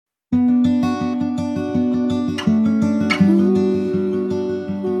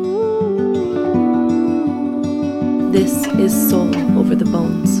is Soul Over the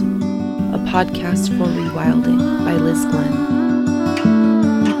Bones, a podcast for rewilding by Liz Glenn.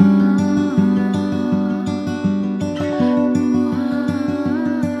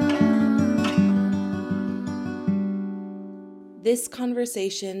 This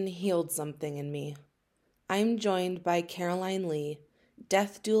conversation healed something in me. I'm joined by Caroline Lee,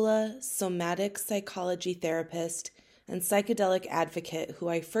 death doula, somatic psychology therapist, and psychedelic advocate who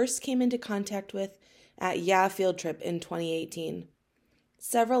I first came into contact with at Yeah Field Trip in 2018.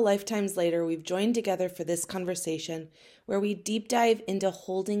 Several lifetimes later, we've joined together for this conversation where we deep dive into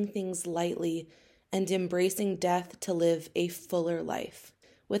holding things lightly and embracing death to live a fuller life.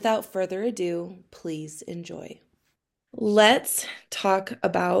 Without further ado, please enjoy. Let's talk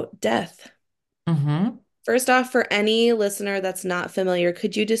about death. Mm-hmm. First off, for any listener that's not familiar,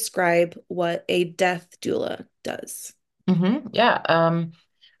 could you describe what a death doula does? Mm-hmm. Yeah.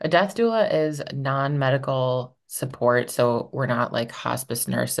 A death doula is non-medical support. So we're not like hospice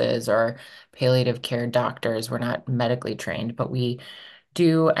nurses or palliative care doctors. We're not medically trained, but we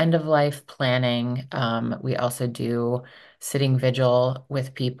do end of life planning. We also do sitting vigil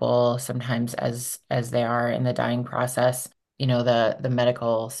with people sometimes as they are in the dying process. You know, the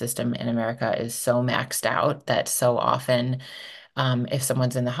medical system in America is so maxed out that so often if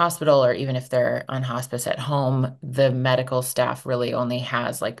someone's in the hospital or even if they're on hospice at home, the medical staff really only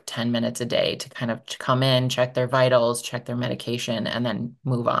has like 10 minutes a day to kind of come in, check their vitals, check their medication, and then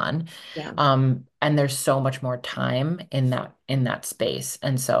move on. Yeah. And there's so much more time in that space.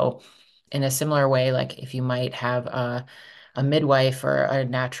 And so in a similar way, like if you might have a midwife or a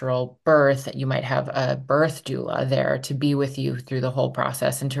natural birth, you might have a birth doula there to be with you through the whole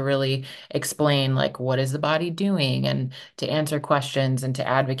process and to really explain like what is the body doing and to answer questions and to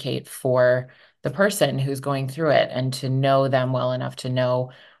advocate for the person who's going through it and to know them well enough to know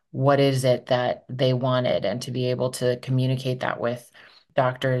what is it that they wanted and to be able to communicate that with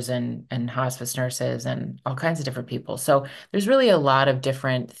doctors and hospice nurses and all kinds of different people. So there's really a lot of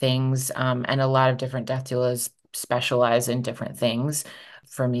different things, and a lot of different death doulas specialize in different things.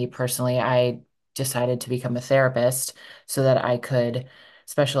 For me personally, I decided to become a therapist so that I could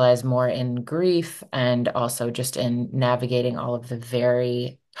specialize more in grief and also just in navigating all of the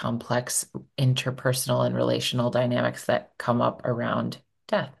very complex interpersonal and relational dynamics that come up around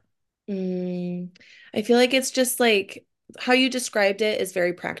death. Mm, I feel like it's just like how you described it is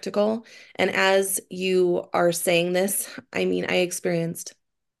very practical. And as you are saying this, I mean, I experienced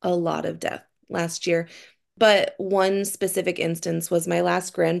a lot of death last year. But one specific instance was my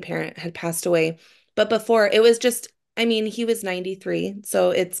last grandparent had passed away. But before, it was just, I mean, he was 93,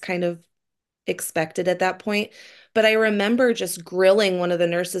 so it's kind of expected at that point. But I remember just grilling one of the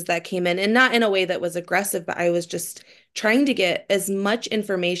nurses that came in, and not in a way that was aggressive, but I was just trying to get as much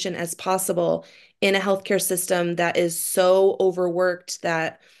information as possible in a healthcare system that is so overworked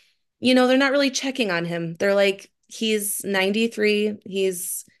that, they're not really checking on him. They're like, he's 93,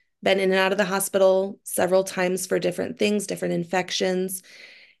 he's been in and out of the hospital several times for different things, different infections.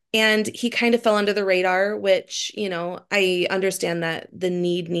 And he kind of fell under the radar, which, I understand that the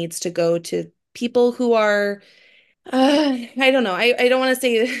need needs to go to people who are, I don't know, I don't want to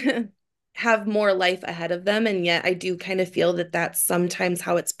say have more life ahead of them. And yet I do kind of feel that that's sometimes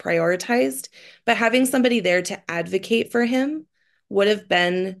how it's prioritized. But having somebody there to advocate for him would have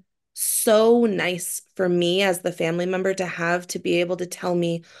been so nice for me as the family member to have to be able to tell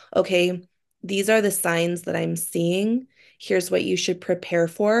me, okay, these are the signs that I'm seeing. Here's what you should prepare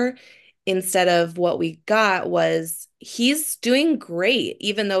for. Instead of what we got was he's doing great,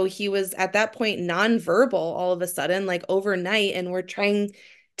 even though he was at that point nonverbal all of a sudden, like overnight. And we're trying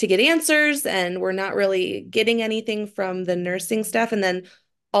to get answers and we're not really getting anything from the nursing staff. And then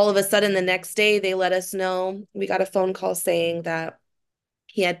all of a sudden, the next day, they let us know we got a phone call saying that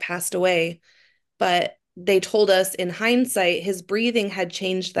he had passed away. But they told us in hindsight, his breathing had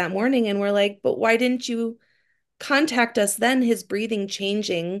changed that morning. And we're like, but why didn't you contact us then? His breathing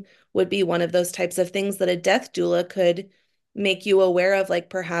changing would be one of those types of things that a death doula could make you aware of, like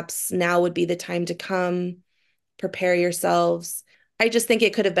perhaps now would be the time to come, prepare yourselves. I just think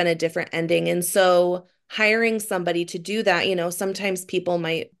it could have been a different ending. And so hiring somebody to do that, sometimes people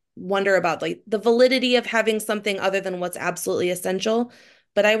might wonder about like the validity of having something other than what's absolutely essential.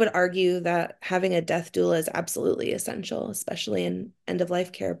 But I would argue that having a death doula is absolutely essential, especially in end of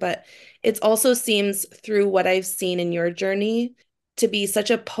life care. But it also seems through what I've seen in your journey to be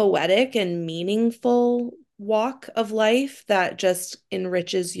such a poetic and meaningful walk of life that just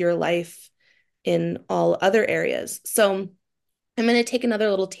enriches your life in all other areas. So I'm going to take another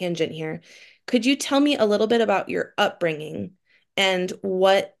little tangent here. Could you tell me a little bit about your upbringing and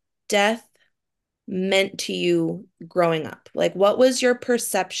what death meant to you growing up? Like, what was your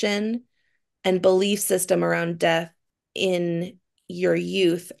perception and belief system around death in your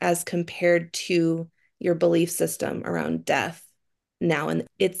youth as compared to your belief system around death now and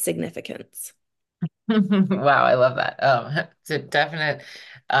its significance? Wow, I love that. It's a definite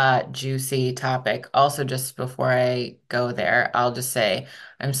juicy topic. Also, just before I go there, I'll just say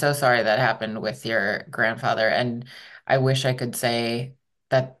I'm so sorry that happened with your grandfather, and I wish I could say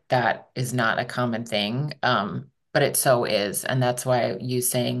that that is not a common thing. But it so is, and that's why you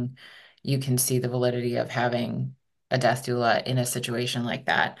saying you can see the validity of having a death doula in a situation like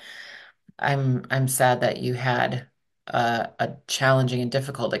that. I'm sad that you had a challenging and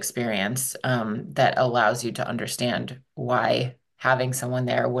difficult experience that allows you to understand why having someone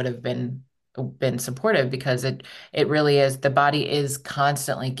there would have been supportive because it really is the body is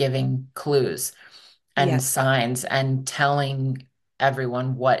constantly giving clues Yeah, and signs and telling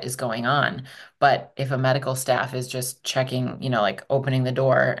everyone what is going on. But if a medical staff is just checking, like opening the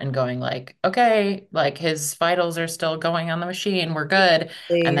door and going like, okay, like his vitals are still going on the machine, we're good,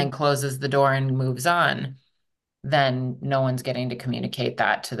 and then exactly. closes the door and moves on, then no one's getting to communicate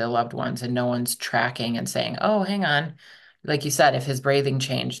that to their loved ones and no one's tracking and saying, oh, hang on. Like you said, if his breathing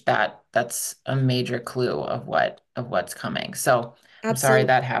changed, that's a major clue of what's coming. So I'm sorry Absolutely.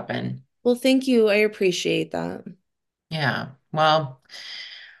 that happened. Well, thank you. I appreciate that. Yeah. Well,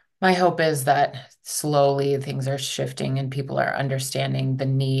 my hope is that slowly things are shifting and people are understanding the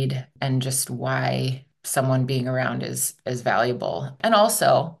need and just why someone being around is valuable. And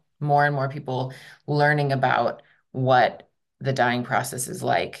also more and more people learning about what the dying process is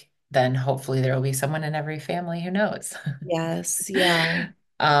like, then hopefully there will be someone in every family who knows. Yes, yeah.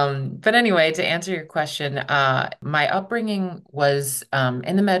 But anyway, to answer your question, my upbringing was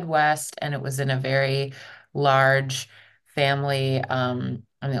in the Midwest, and it was in a very large family. I'm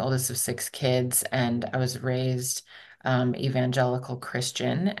the oldest of six kids, and I was raised evangelical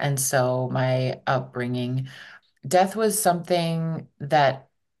Christian. And so my upbringing, death was something that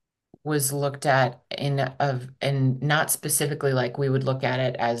was looked at and not specifically like we would look at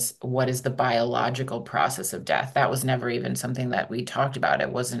it as what is the biological process of death. That was never even something that we talked about.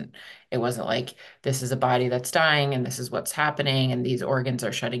 It wasn't like this is a body that's dying and this is what's happening and these organs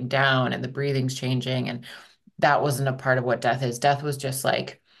are shutting down and the breathing's changing, and that wasn't a part of what death is. Death was just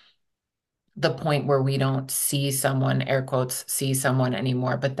like the point where we don't see someone, air quotes, see someone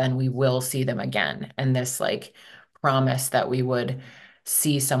anymore, but then we will see them again. And this like promise that we would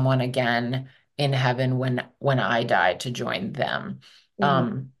see someone again in heaven when I die to join them. Mhm.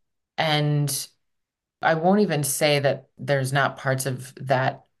 Um, and I won't even say that there's not parts of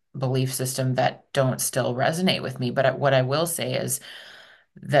that belief system that don't still resonate with me, but what I will say is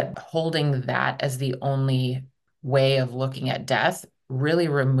that holding that as the only way of looking at death really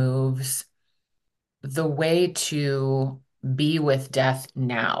removes the way to be with death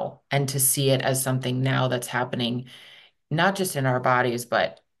now and to see it as something now that's happening, not just in our bodies,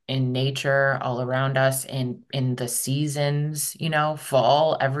 but in nature all around us, in the seasons,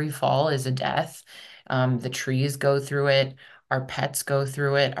 fall, every fall is a death. The trees go through it, our pets go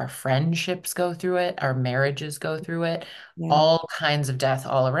through it, our friendships go through it, our marriages go through it, Yeah. all kinds of death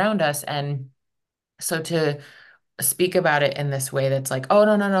all around us. And so to speak about it in this way that's like, oh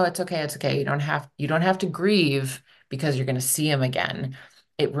no, no, no, it's okay. You don't have to grieve because you're going to see him again.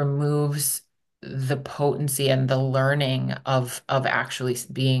 It removes the potency and the learning of actually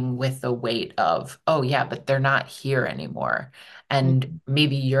being with the weight of, oh yeah, but they're not here anymore. And Mhm.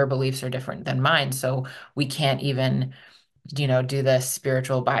 maybe your beliefs are different than mine. So we can't even, do the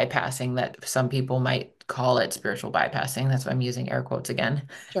spiritual bypassing that some people might call it spiritual bypassing. That's why I'm using air quotes again.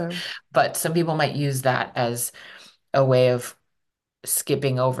 Sure. But some people might use that as a way of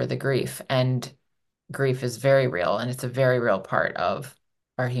skipping over the grief. And grief is very real, and it's a very real part of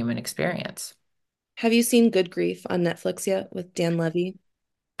our human experience. Have you seen Good Grief on Netflix yet with Dan Levy?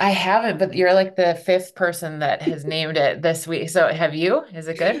 I haven't, but you're like the fifth person that has named it this week. So have you? Is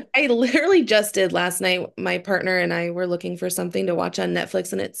it good? I literally just did last night. My partner and I were looking for something to watch on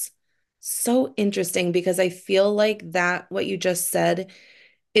Netflix, and it's so interesting because I feel like that what you just said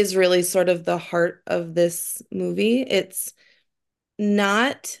is really sort of the heart of this movie. It's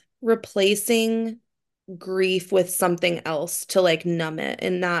not replacing grief with something else to like numb it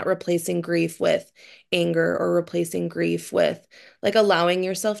and not replacing grief with anger or replacing grief with like allowing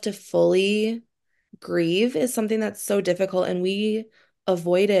yourself to fully grieve is something that's so difficult and we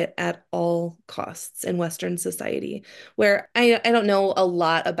avoid it at all costs in Western society where I don't know a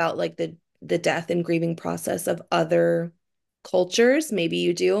lot about like the death and grieving process of other cultures. Maybe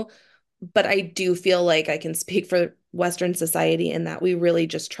you do, but I do feel like I can speak for Western society in that we really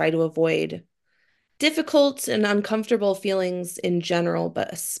just try to avoid difficult and uncomfortable feelings in general,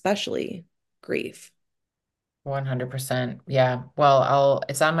 but especially grief. 100%. Yeah. Well,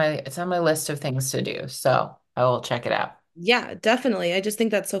 it's on my list of things to do. So I will check it out. Yeah, definitely. I just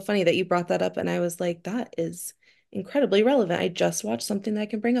think that's so funny that you brought that up. And I was like, that is incredibly relevant. I just watched something that I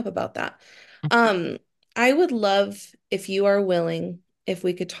can bring up about that. Um, I would love, if you are willing, if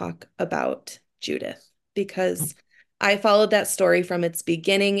we could talk about Judith, because I followed that story from its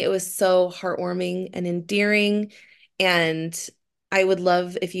beginning. It was so heartwarming and endearing. And I would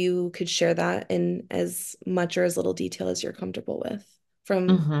love if you could share that in as much or as little detail as you're comfortable with, from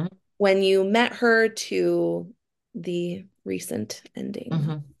Hmm. when you met her to the recent ending.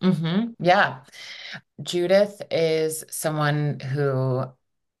 Hmm. Yeah. Judith is someone who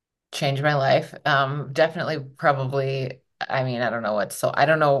changed my life. Definitely, probably. I mean, I don't know what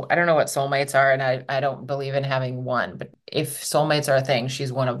soulmates are, and I don't believe in having one. But if soulmates are a thing,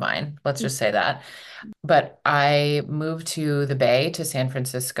 she's one of mine. Let's just say that. But I moved to the Bay, to San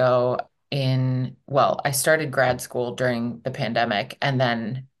Francisco well, I started grad school during the pandemic, and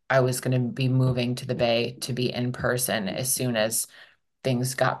then I was going to be moving to the Bay to be in person as soon as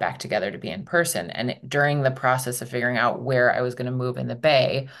things got back together to be in person. And during the process of figuring out where I was going to move in the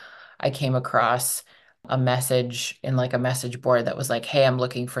Bay, I came across a message in like a message board that was like, "Hey, I'm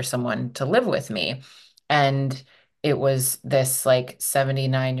looking for someone to live with me." And it was this like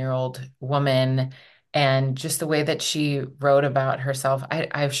 79-year-old woman. And just the way that she wrote about herself,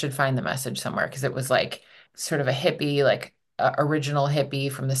 I should find the message somewhere because it was like sort of a hippie, like original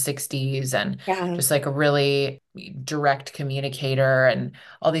hippie from the 60s, and Yeah. just like a really direct communicator and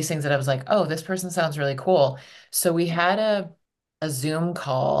all these things that I was like, oh, this person sounds really cool. So we had a Zoom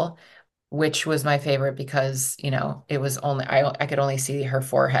call, which was my favorite because, it was only I could only see her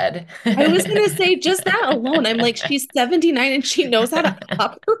forehead. I was gonna say just that alone. I'm like, she's 79 and she knows how to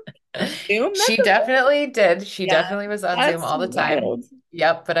operate Zoom. She That's definitely did. She yeah, definitely was on Zoom that's all the time. wild.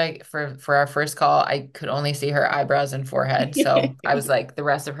 Yep, but for our first call, I could only see her eyebrows and forehead. So I was like, the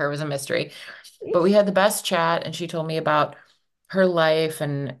rest of her was a mystery. But we had the best chat, and she told me about her life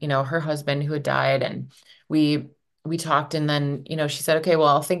and, her husband who had died. And we we talked, and then, she said, okay, well,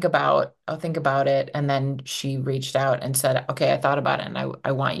 I'll think about it. And then she reached out and said, okay, I thought about it, and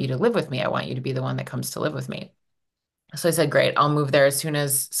I want you to live with me. I want you to be the one that comes to live with me. So I said, great, I'll move there as soon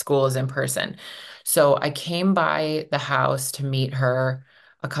as school is in person. So I came by the house to meet her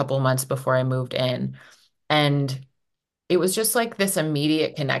a couple months before I moved in. And it was just like this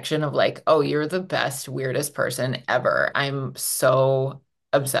immediate connection of like, oh, you're the best, weirdest person ever. I'm so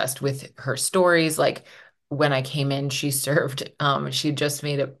obsessed with her stories. Like when I came in, she just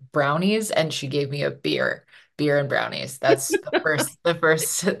made brownies and she gave me a beer and brownies. That's the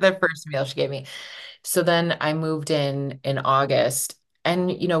first meal she gave me. So then I moved in August,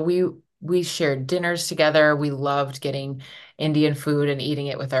 and we shared dinners together. We loved getting Indian food and eating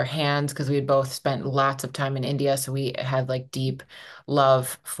it with our hands because we had both spent lots of time in India, so we had like deep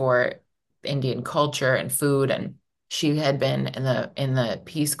love for Indian culture and food. And she had been in the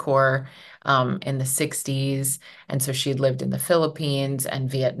Peace Corps in the 60s, and so she had lived in the Philippines and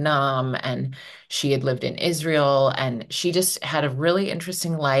Vietnam, and she had lived in Israel, and she just had a really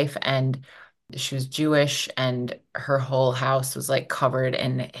interesting life. And she was Jewish, and her whole house was like covered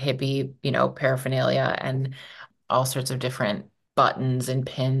in hippie, paraphernalia and all sorts of different buttons and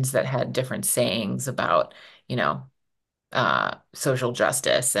pins that had different sayings about, you know, social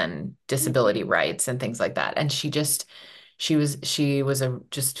justice and disability rights and things like that. And she was a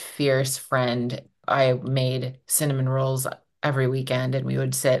just fierce friend. I made cinnamon rolls every weekend, and we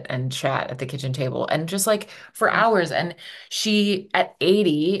would sit and chat at the kitchen table and just like for hours. And she at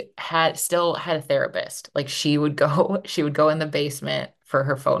 80 still had a therapist. Like she would go in the basement for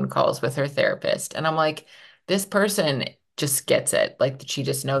her phone calls with her therapist. And I'm like, this person just gets it. Like she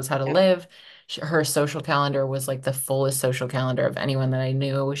just knows how to Yeah. live. Her social calendar was like the fullest social calendar of anyone that I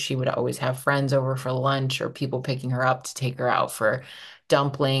knew. She would always have friends over for lunch or people picking her up to take her out for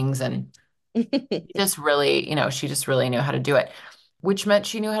dumplings. And she just really knew how to do it, which meant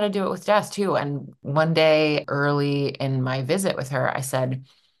she knew how to do it with Jess too. And one day early in my visit with her, I said,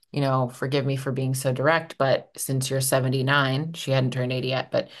 forgive me for being so direct, but since you're 79, she hadn't turned 80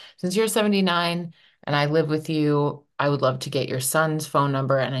 yet, but since you're 79 and I live with you, I would love to get your son's phone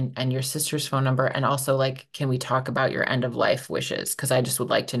number and your sister's phone number. And also, like, can we talk about your end of life wishes? Because I just would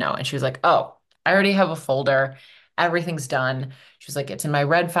like to know. And she was like, oh, I already have a folder. Everything's done. She was like, it's in my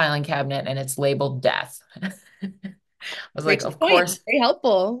red filing cabinet and it's labeled death. I was Straight like, to the of point. course, Very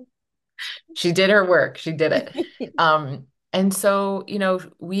helpful. she did her work. She did it. And so,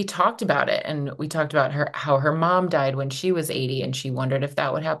 we talked about it and we talked about how her mom died when she was 80 and she wondered if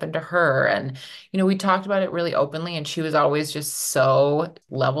that would happen to her. And, we talked about it really openly and she was always just so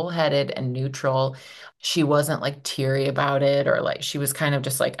level-headed and neutral. She wasn't like teary about it or like she was kind of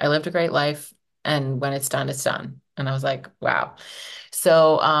just like, I lived a great life and when it's done, it's done. And I was like, wow.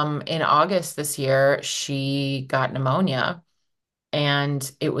 So, in August this year, she got pneumonia. And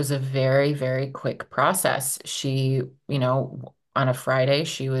it was a very, very quick process. She, on a Friday,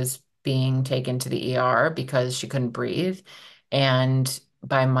 she was being taken to the ER because she couldn't breathe. And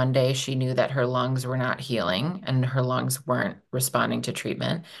by Monday, she knew that her lungs were not healing and her lungs weren't responding to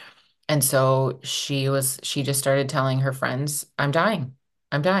treatment. And so she just started telling her friends, I'm dying.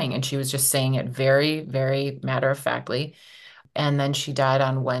 I'm dying. And she was just saying it very, very matter of factly. And then she died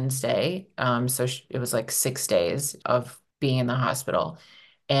on Wednesday. So it was like 6 days of being in the hospital.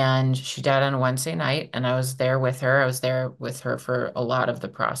 And she died on Wednesday night, and I was there with her. I was there with her for a lot of the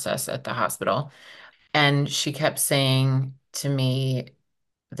process at the hospital. And she kept saying to me,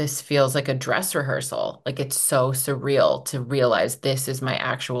 this feels like a dress rehearsal. Like it's so surreal to realize this is my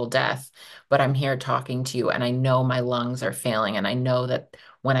actual death, but I'm here talking to you, and I know my lungs are failing, and I know that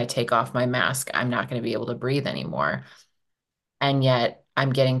when I take off my mask, I'm not going to be able to breathe anymore. And yet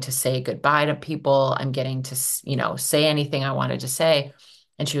I'm getting to say goodbye to people. I'm getting to, say anything I wanted to say.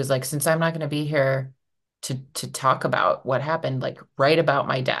 And she was like, since I'm not going to be here to talk about what happened, like write about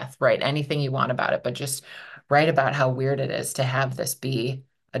my death, write anything you want about it, but just write about how weird it is to have this be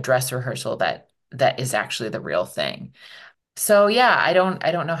a dress rehearsal that is actually the real thing. So yeah, I don't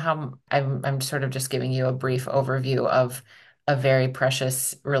know how I'm sort of just giving you a brief overview of a very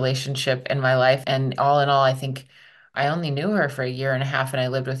precious relationship in my life. And all in all, I think I only knew her for a year and a half and I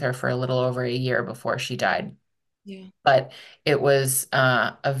lived with her for a little over a year before she died. Yeah. But it was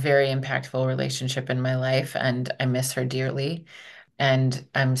a very impactful relationship in my life and I miss her dearly. And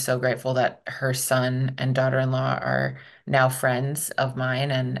I'm so grateful that her son and daughter-in-law are now friends of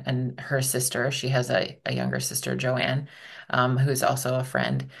mine and her sister. She has a younger sister, Joanne, who's also a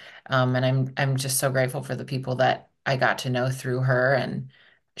friend. And I'm just so grateful for the people that I got to know through her. And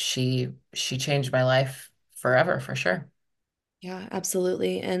she changed my life forever for sure. Yeah,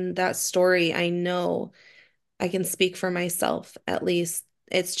 absolutely. And that story, I know I can speak for myself at least.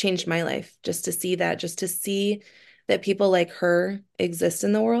 It's changed my life just to see that, just to see that people like her exist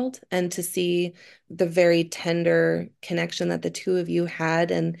in the world and to see the very tender connection that the two of you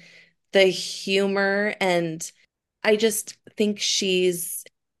had and the humor. And I just think she's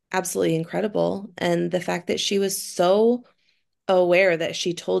absolutely incredible. And the fact that she was so aware that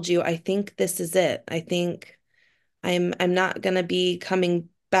she told you, I think this is it. I think I'm not gonna be coming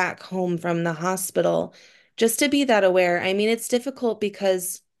back home from the hospital. Just to be that aware. I mean, it's difficult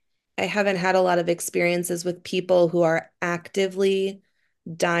because I haven't had a lot of experiences with people who are actively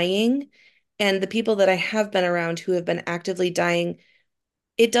dying. And the people that I have been around who have been actively dying,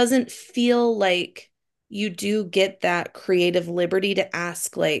 it doesn't feel like you do get that creative liberty to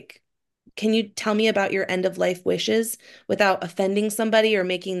ask, like, can you tell me about your end of life wishes without offending somebody or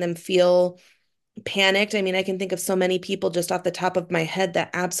making them feel panicked? I mean, I can think of so many people just off the top of my head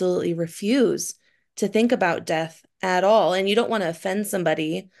that absolutely refuse to think about death at all. And you don't want to offend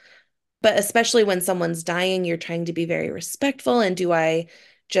somebody, but especially when someone's dying, you're trying to be very respectful. And do I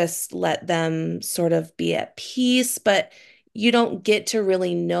just let them sort of be at peace? But you don't get to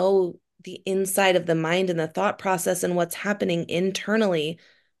really know the inside of the mind and the thought process and what's happening internally,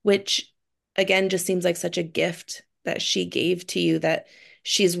 which again just seems like such a gift that she gave to you, that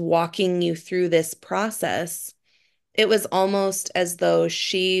she's walking you through this process. It was almost as though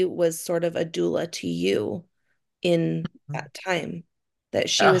she was sort of a doula to you in that time, that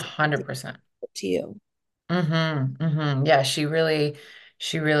she A was hundred percent. to you. Yeah, she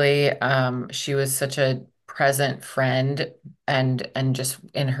was such a present friend and just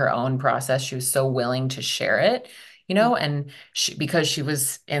in her own process, she was so willing to share it, Yeah. and because she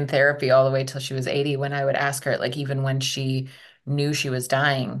was in therapy all the way till she was 80, when I would ask her, like even when she knew she was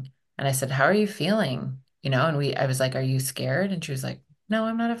dying, and I said, "How are you feeling?" And I was like, "Are you scared?" And she was like, "No,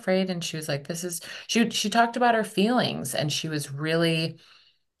 I'm not afraid." And she was like, she talked about her feelings and she was really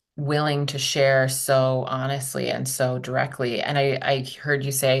willing to share so honestly and so directly. And I heard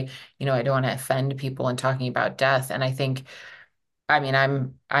you say, I don't want to offend people in talking about death. And I think, I mean,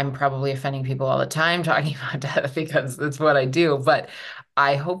 I'm probably offending people all the time talking about death because that's what I do. But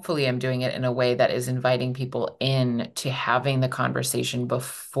I hopefully am doing it in a way that is inviting people in to having the conversation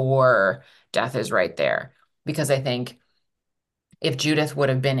before death is right there. Because I think if Judith would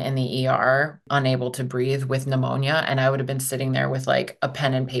have been in the ER, unable to breathe with pneumonia, and I would have been sitting there with like a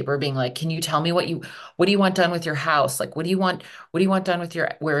pen and paper being like, "Can you tell me what do you want done with your house? Like what do you want done with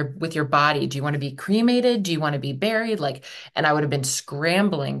your body? Do you want to be cremated? Do you want to be buried?" Like, and I would have been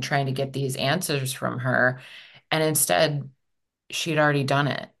scrambling trying to get these answers from her. And instead, she'd already done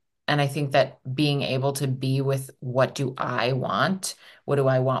it. And I think that being able to be with what do I want? What do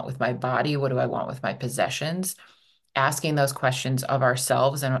I want with my body? What do I want with my possessions? Asking those questions of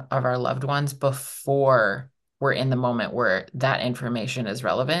ourselves and of our loved ones before we're in the moment where that information is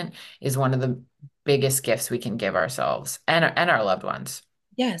relevant is one of the biggest gifts we can give ourselves and our loved ones.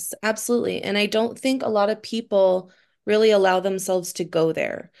 Yes, absolutely. And I don't think a lot of people really allow themselves to go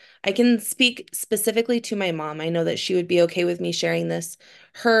there. I can speak specifically to my mom. I know that she would be okay with me sharing this.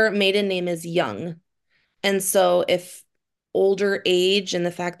 Her maiden name is Young. And so if older age and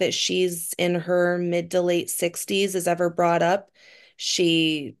the fact that she's in her mid to late 60s is ever brought up,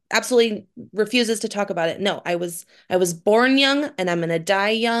 she absolutely refuses to talk about it. No, I was born young and I'm gonna die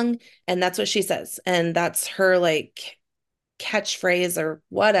young, and that's what she says. And that's her like catchphrase or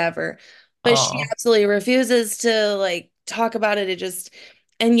whatever. But she Oh. absolutely refuses to like talk about it. It just,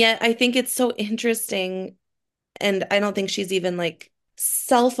 and yet I think it's so interesting. And I don't think she's even like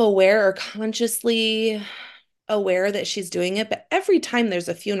self-aware or consciously aware that she's doing it. But every time there's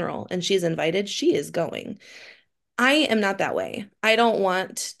a funeral and she's invited, she is going. I am not that way. I don't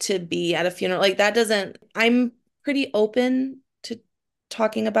want to be at a funeral. Like that doesn't, I'm pretty open to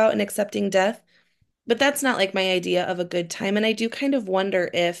talking about and accepting death. But that's not like my idea of a good time. And I do kind of wonder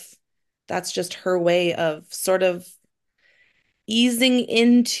if that's just her way of sort of easing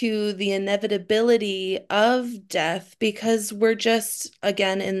into the inevitability of death because we're just,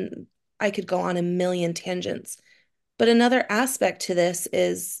 again, and I could go on a million tangents. But another aspect to this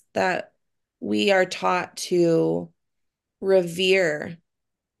is that we are taught to revere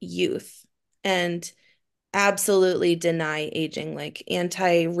youth and absolutely deny aging, like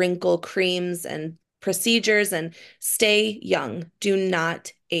anti-wrinkle creams and procedures, and stay young. Do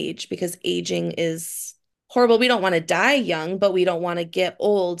not age because aging is horrible. We don't want to die young, but we don't want to get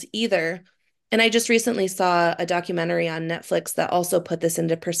old either. And I just recently saw a documentary on Netflix that also put this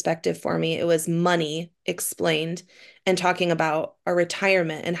into perspective for me. It was Money Explained and talking about our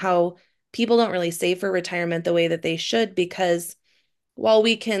retirement and how people don't really save for retirement the way that they should because while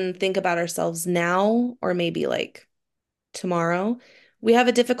we can think about ourselves now or maybe like tomorrow, we have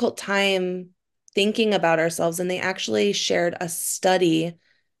a difficult time thinking about ourselves. And they actually shared a study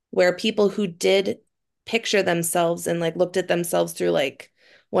where people who did picture themselves and like looked at themselves through like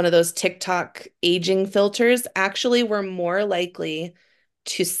one of those TikTok aging filters actually were more likely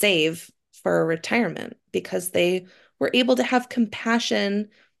to save for retirement because they were able to have compassion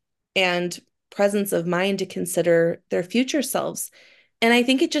and presence of mind to consider their future selves. And I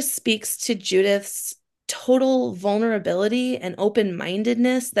think it just speaks to Judith's total vulnerability and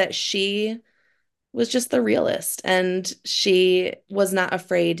open-mindedness that she was just the realist and she was not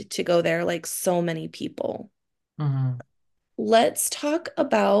afraid to go there like so many people. Mhm. Let's talk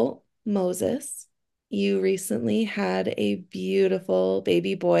about Moses. You recently had a beautiful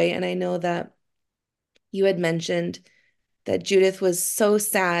baby boy, and I know that you had mentioned that Judith was so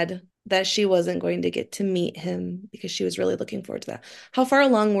sad that she wasn't going to get to meet him because she was really looking forward to that. How far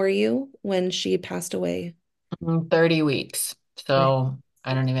along were you when she passed away? 30 weeks. Okay. So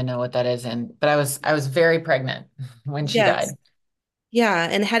I don't even know what that is in, but I was very pregnant when she Yes. died. Yeah,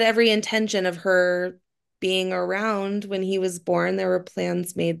 and had every intention of her being around when he was born. There were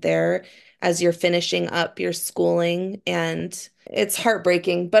plans made there as you're finishing up your schooling, and it's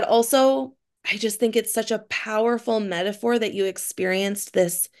heartbreaking, but also I just think it's such a powerful metaphor that you experienced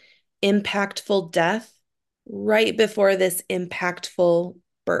this impactful death right before this impactful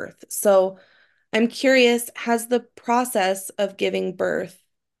birth. So I'm curious, has the process of giving birth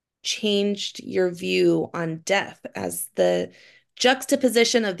changed your view on death as the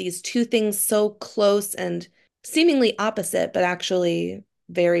juxtaposition of these two things so close and seemingly opposite, but actually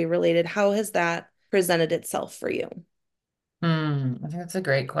very related? How has that presented itself for you? I think that's a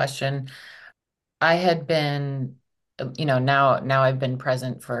great question. I had been, now I've been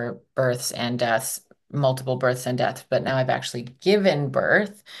present for births and deaths, multiple births and deaths, but now I've actually given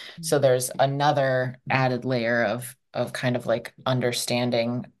birth. So there's another added layer of kind of like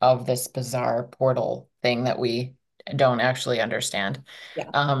understanding of this bizarre portal thing that we don't actually understand.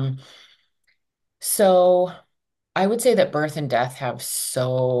 Yeah. Um, so I would say that birth and death have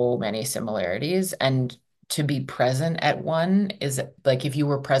so many similarities, and to be present at one is like if you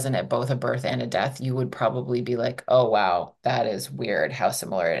were present at both a birth and a death, you would probably be like, oh, wow, that is weird how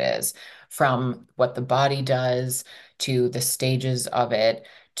similar it is. from what the body does to the stages of it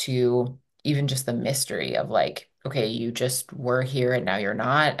to even just the mystery of like, okay, you just were here and now you're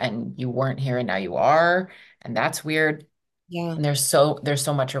not, and you weren't here and now you are, and that's weird. Yeah. And there's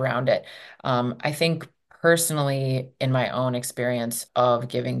so much around it. I think personally, in my own experience of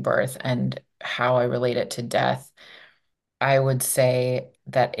giving birth and how I relate it to death, I would say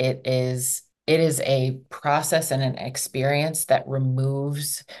that it is a process and an experience that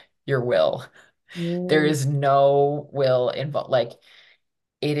removes your will. There Mm. is no will involved. Like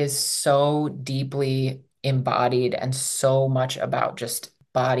it is so deeply embodied and so much about just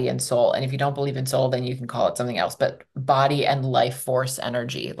body and soul. And if you don't believe in soul, then you can call it something else, but body and life force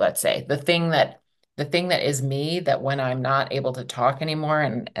energy, let's say, the thing that is me, that when I'm not able to talk anymore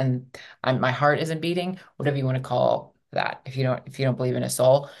and my heart isn't beating, whatever you want to call that. If you don't believe in a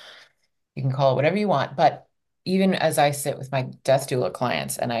soul, you can call it whatever you want. But even as I sit with my death doula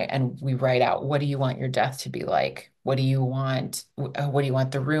clients and we write out, what do you want your death to be like? What do you want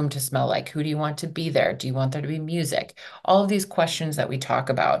the room to smell like? Who do you want to be there? Do you want there to be music? All of these questions that we talk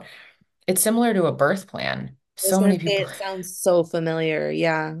about. It's similar to a birth plan. I was So gonna many say people, it sounds so familiar.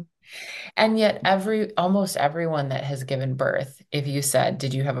 Yeah. and yet almost everyone that has given birth, if you said,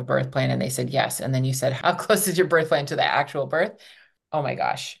 did you have a birth plan? And they said yes. And then you said, how close is your birth plan to the actual birth? Oh my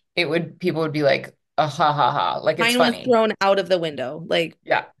gosh. People would be like, ha ha ha. Like it's Mine was funny. thrown out of the window like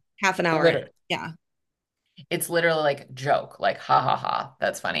Yeah. half an hour in. Literally. Yeah. It's literally like joke, like ha ha ha.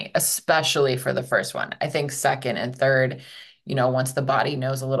 That's funny, especially for the first one. I think second and third, once the body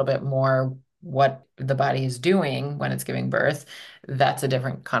knows a little bit more what the body is doing when it's giving birth, that's a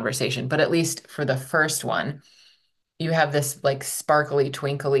different conversation. But at least for the first one, you have this like sparkly,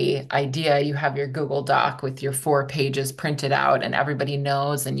 twinkly idea. You have your Google Doc with your 4 pages printed out, and everybody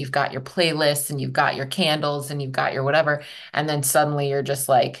knows, and you've got your playlists, and you've got your candles, and you've got your whatever. And then suddenly you're just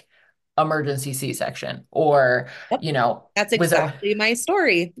like, emergency C-section, or, Yep. you know, That's was it? exactly my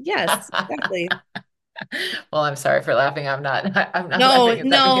story. Yes, exactly. Well, I'm sorry for laughing. I'm not No, laughing at that,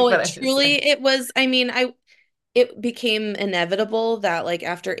 no, but I'm just truly saying. it was, I mean, it became inevitable that like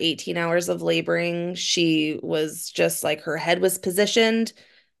after 18 hours of laboring, she was just like her head was positioned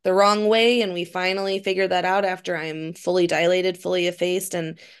the wrong way. And we finally figured that out after I'm fully dilated, fully effaced.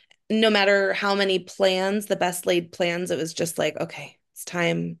 And no matter how many plans, the best laid plans, it was just like, okay, it's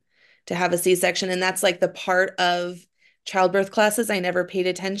time to have a C-section. And that's like the part of childbirth classes I never paid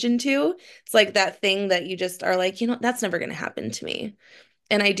attention to. It's like that thing that you just are like, that's never going to happen to me.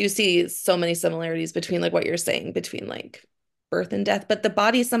 And I do see so many similarities between like what you're saying between like birth and death, but the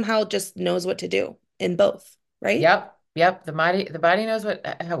body somehow just knows what to do in both, right? Yep, yep. The body knows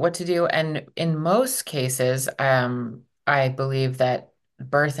what to do, and in most cases, I believe that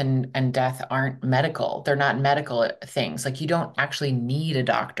birth and death aren't medical. They're not medical things. Like you don't actually need a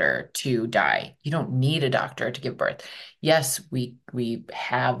doctor to die. You don't need a doctor to give birth. Yes, we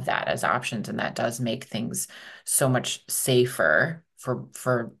have that as options, and that does make things so much safer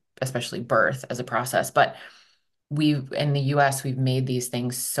for especially birth as a process. But we've in the US, we've made these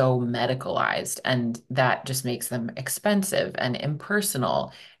things so medicalized, and that just makes them expensive and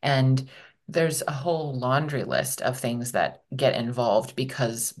impersonal. And there's a whole laundry list of things that get involved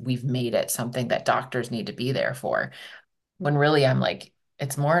because we've made it something that doctors need to be there for. When really, I'm like,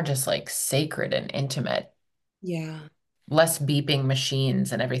 it's more just like sacred and intimate, Yeah. less beeping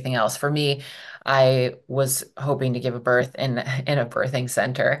machines and everything else. For me, I was hoping to give a birth in a birthing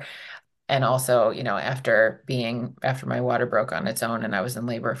center, and also, after my water broke on its own and I was in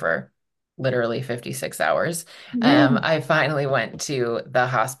labor for literally 56 hours, Yeah. I finally went to the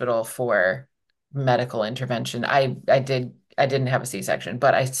hospital for medical intervention. I didn't have a C-section,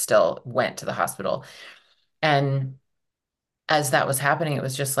 but I still went to the hospital. And as that was happening, it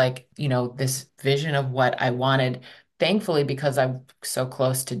was just like, this vision of what I wanted. Thankfully, because I'm so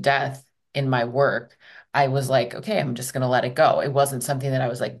close to death in my work, I was like, okay, I'm just going to let it go. It wasn't something that I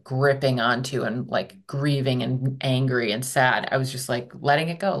was like gripping onto and like grieving and angry and sad. I was just like letting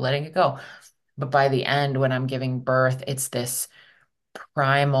it go, letting it go. But by the end, when I'm giving birth, it's this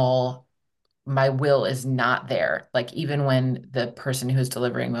primal, my will is not there. Like even when the person who's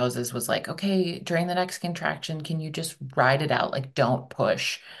delivering Moses was like, okay, during the next contraction, can you just ride it out? Like, don't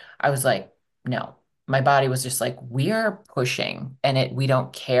push. I was like, no. My body was just like, we are pushing and we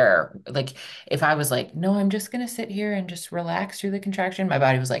don't care. Like if I was like, no, I'm just gonna sit here and just relax through the contraction, my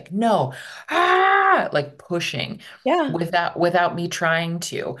body was like, no, like pushing Yeah. without me trying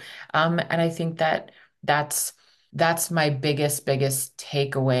to. And I think that that's that's my biggest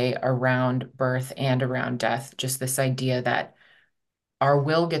takeaway around birth and around death. Just this idea that our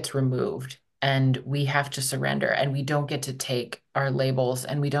will gets removed and we have to surrender, and we don't get to take our labels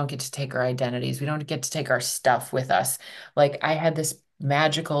and we don't get to take our identities. We don't get to take our stuff with us. Like I had this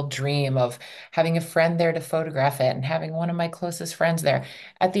magical dream of having a friend there to photograph it and having one of my closest friends there.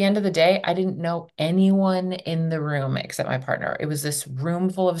 At the end of the day, I didn't know anyone in the room except my partner. It was this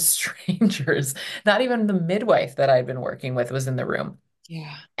room full of strangers. Not even the midwife that I'd been working with was in the room.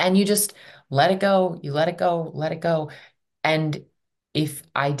 Yeah. And you just let it go, you let it go, let it go. And if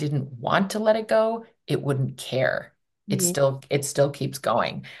I didn't want to let it go, it wouldn't care. Mhm. It still keeps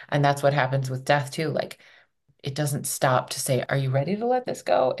going. And that's what happens with death too. Like it doesn't stop to say, are you ready to let this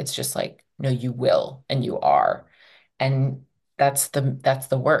go? It's just like, no, you will and you are. And that's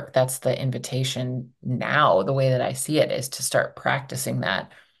the work. That's the invitation now. The way that I see it is to start practicing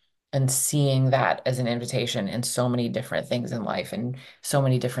that and seeing that as an invitation in so many different things in life and so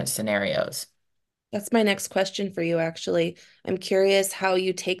many different scenarios. That's my next question for you, actually. I'm curious how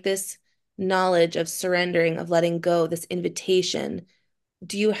you take this knowledge of surrendering, of letting go, this invitation.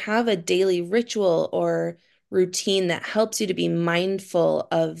 Do you have a daily ritual or routine that helps you to be mindful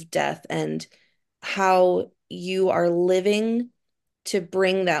of death and how you are living to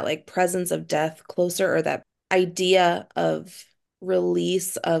bring that like presence of death closer, or that idea of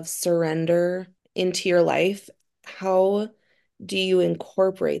release, of surrender into your life? How do you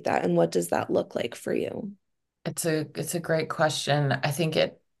incorporate that and what does that look like for you? It's a great question. I think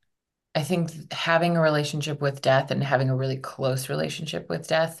having a relationship with death and having a really close relationship with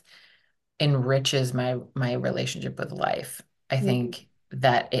death enriches my relationship with life. I Mhm. think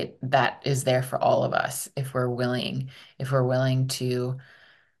that it that is there for all of us if we're willing to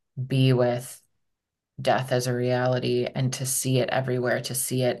be with death as a reality and to see it everywhere, to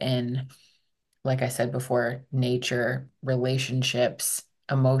see it in, like I said before, nature, relationships,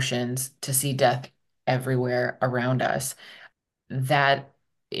 emotions, to see death everywhere around us. That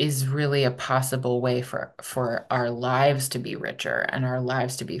is really a possible way for our lives to be richer and our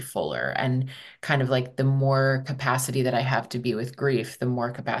lives to be fuller, and kind of like the more capacity that I have to be with grief, the more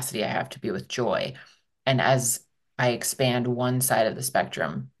capacity I have to be with joy. And as I expand one side of the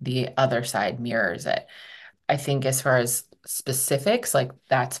spectrum, the other side mirrors it. I think as far as specifics, like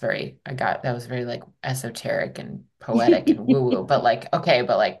that was very like esoteric and poetic and woo-woo, but like, okay,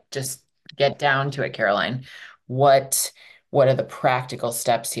 but like just get down to it, Caroline. What what are the practical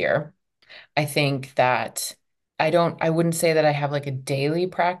steps here? I think that I wouldn't say that I have like a daily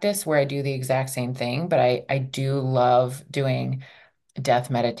practice where I do the exact same thing, but I do love doing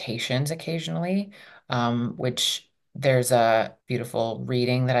death meditations occasionally, which there's a beautiful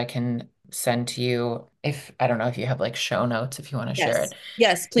reading that I can send to you if I don't know if you have like show notes if you want to share Yes. it.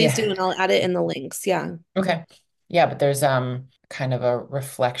 Yes, please do, Yeah. and I'll add it in the links. Yeah. Okay. Yeah, but there's kind of a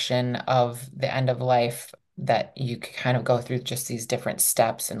reflection of the end of life that you could kind of go through just these different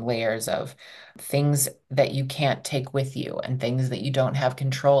steps and layers of things that you can't take with you and things that you don't have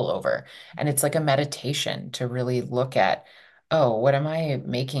control over. And it's like a meditation to really look at, oh, what am I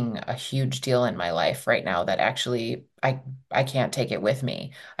making a huge deal in my life right now that actually I can't take it with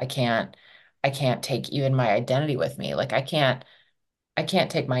me. I can't take even my identity with me. Like I can't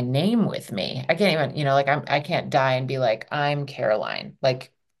take my name with me. I can't even, like I can't die and be like, I'm Caroline.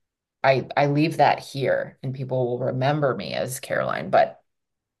 Like I leave that here and people will remember me as Caroline, but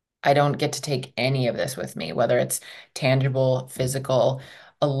I don't get to take any of this with me, whether it's tangible, physical,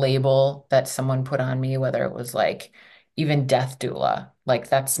 a label that someone put on me, whether it was like even death doula. Like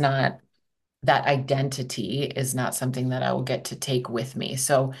that's not that identity is not something that I will get to take with me.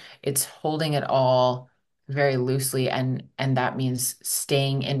 So it's holding it all very loosely, and that means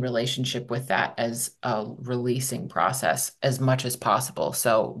staying in relationship with that as a releasing process as much as possible.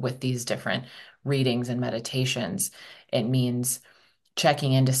 So with these different readings and meditations, it means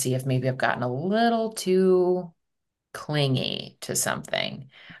checking in to see if maybe I've gotten a little too clingy to something.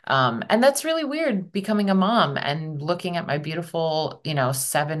 And that's really weird becoming a mom and looking at my beautiful,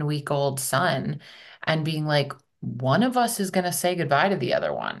 7-week-old son and being like, one of us is going to say goodbye to the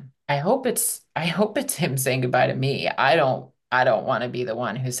other one. I hope it's him saying goodbye to me. I don't want to be the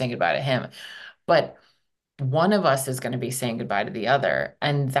one who's saying goodbye to him, but one of us is going to be saying goodbye to the other.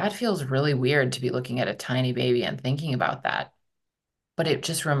 And that feels really weird to be looking at a tiny baby and thinking about that, but it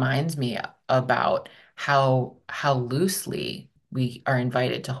just reminds me about how loosely we are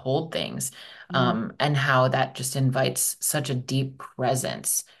invited to hold things, Mhm. and how that just invites such a deep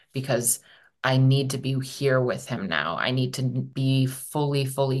presence because I need to be here with him now. I need to be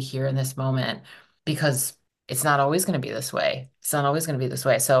fully here in this moment because it's not always going to be this way. It's not always going to be this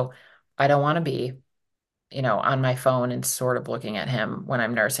way. So I don't want to be, on my phone and sort of looking at him when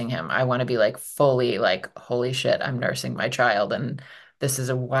I'm nursing him. I want to be like fully like, holy shit, I'm nursing my child and this is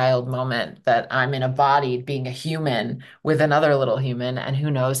a wild moment that I'm in a body being a human with another little human, and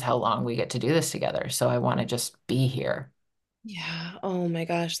who knows how long we get to do this together. So I want to just be here. Yeah. Oh my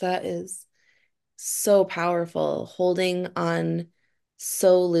gosh, that is so powerful. Holding on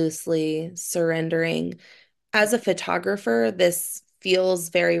so loosely, surrendering. As a photographer, this feels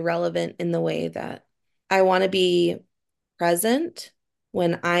very relevant in the way that I want to be present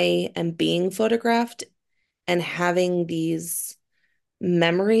when I am being photographed and having these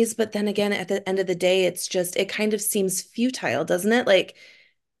memories. But then again, at the end of the day, it's just, it kind of seems futile, doesn't it? Like,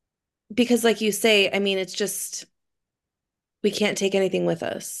 because like you say, I mean, it's just, we can't take anything with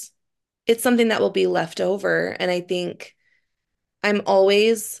us. It's something that will be left over. And I think I'm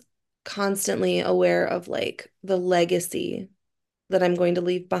always constantly aware of like the legacy that I'm going to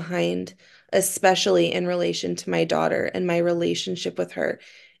leave behind, especially in relation to my daughter and my relationship with her.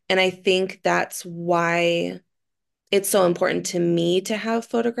 And I think that's why it's so important to me to have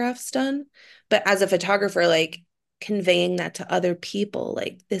photographs done. But as a photographer, like conveying that to other people,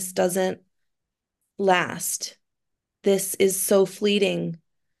 like this doesn't last. This is so fleeting.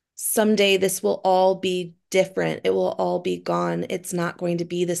 Someday this will all be different. It will all be gone. It's not going to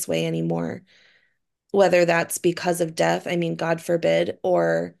be this way anymore. Whether that's because of death, I mean, God forbid,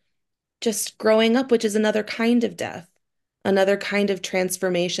 or just growing up, which is another kind of death, another kind of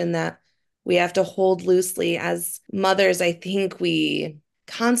transformation that we have to hold loosely as mothers. I think we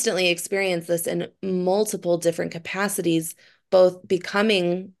constantly experience this in multiple different capacities, both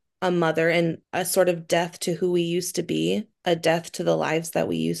becoming a mother and a sort of death to who we used to be, a death to the lives that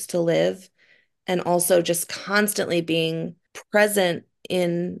we used to live, and also just constantly being present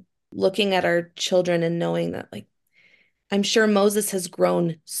in looking at our children and knowing that, like, I'm sure Moses has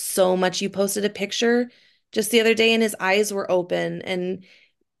grown so much. You posted a picture just the other day and his eyes were open. And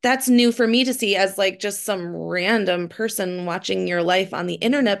that's new for me to see as like just some random person watching your life on the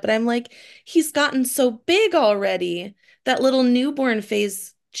internet. But I'm like, he's gotten so big already. That little newborn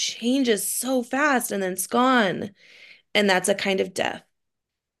phase changes so fast and then it's gone. And that's a kind of death.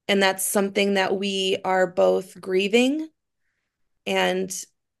 And that's something that we are both grieving and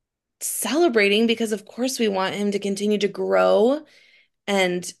celebrating because, of course, we want him to continue to grow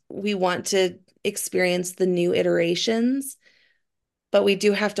and we want to experience the new iterations, but we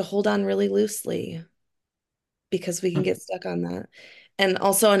do have to hold on really loosely because we can get stuck on that. And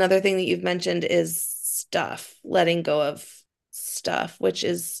also, another thing that you've mentioned is stuff, letting go of stuff, which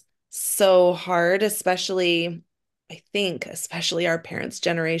is so hard, especially, I think, especially our parents'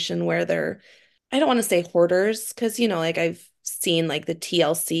 generation, where they're, I don't want to say hoarders, because, like I've seen like the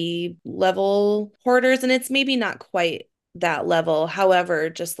TLC level hoarders, and it's maybe not quite that level. However,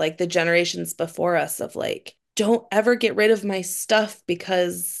 just like the generations before us of like, don't ever get rid of my stuff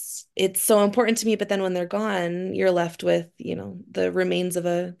because it's so important to me. But then when they're gone, you're left with, the remains of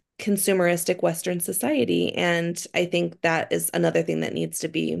a consumeristic Western society. And I think that is another thing that needs to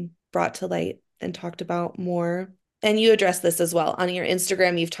be brought to light and talked about more. And you address this as well on your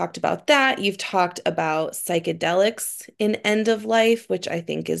Instagram. You've talked about that. You've talked about psychedelics in end of life, which I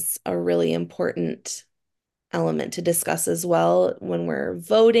think is a really important element to discuss as well when we're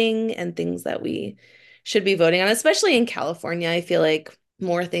voting and things that we should be voting on, especially in California. I feel like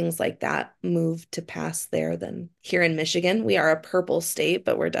more things like that move to pass there than here in Michigan. We are a purple state,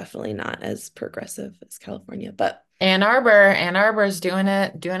 but we're definitely not as progressive as California. But Ann Arbor's doing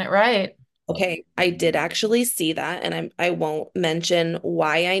it right. okay, I did actually see that, and I won't mention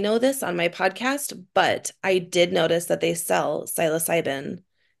why I know this on my podcast, but I did notice that they sell psilocybin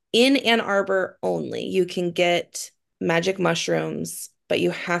in Ann Arbor only. You can get magic mushrooms, but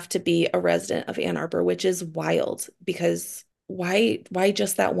you have to be a resident of Ann Arbor, which is wild because why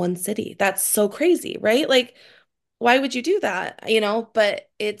just that one city? That's so crazy, right? Like, why would you do that? But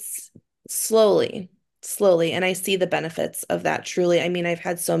it's slowly, slowly, and I see the benefits of that truly. I mean, I've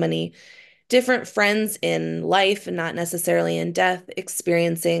had so many different friends in life and not necessarily in death,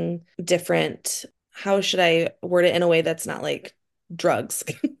 experiencing different, how should I word it in a way that's not like drugs?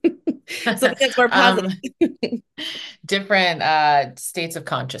 Something that's more positive. Um, different states of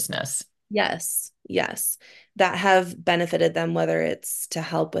consciousness. Yes, yes, that have benefited them, whether it's to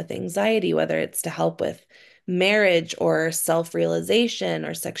help with anxiety, whether it's to help with marriage or self-realization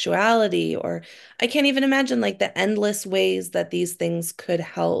or sexuality, or I can't even imagine like the endless ways that these things could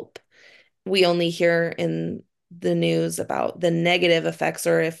help. We only hear in the news about the negative effects,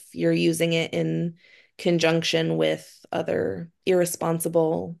 or if you're using it in conjunction with other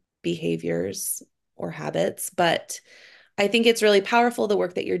irresponsible behaviors or habits. But I think it's really powerful the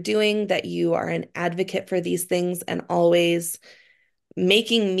work that you're doing, that you are an advocate for these things and always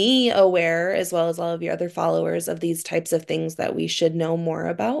making me aware, as well as all of your other followers, of these types of things that we should know more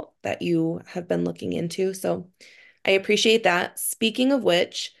about that you have been looking into. So I appreciate that. Speaking of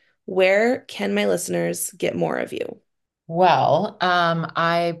which, where can my listeners get more of you? Well,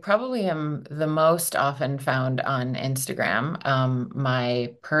 I probably am the most often found on Instagram.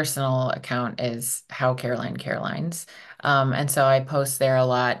 My personal account is How Caroline Carolines. And so I post there a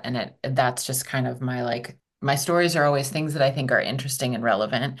lot, and that's just kind of my like my stories are always things that I think are interesting and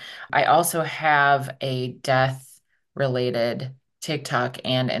relevant. I also have a death related TikTok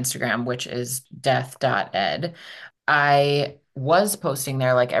and Instagram, which is death.ed. I was posting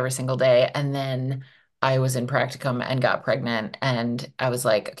there like every single day, and then I was in practicum and got pregnant, and I was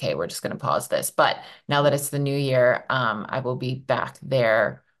like, okay, we're just going to pause this. But now that it's the new year, I will be back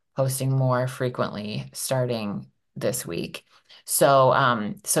there posting more frequently starting this week. So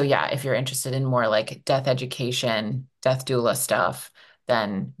yeah, if you're interested in more like death education, death doula stuff,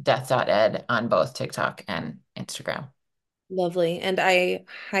 then death.ed on both TikTok and Instagram. Lovely. And I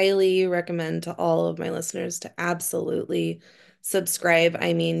highly recommend to all of my listeners to absolutely subscribe.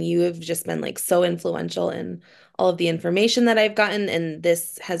 I mean, you have just been like so influential in all of the information that I've gotten, and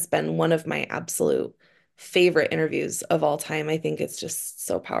this has been one of my absolute favorite interviews of all time. I think it's just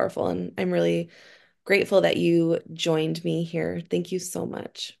so powerful, and I'm really grateful that you joined me here. Thank you so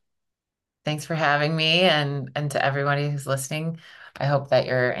much. Thanks for having me and to everybody who's listening. I hope that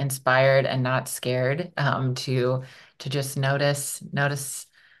you're inspired and not scared to just notice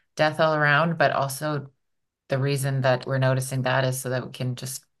death all around, but also the reason that we're noticing that is so that we can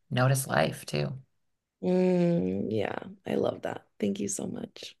just notice life too. Yeah, I love that. Thank you so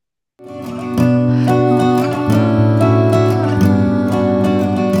much.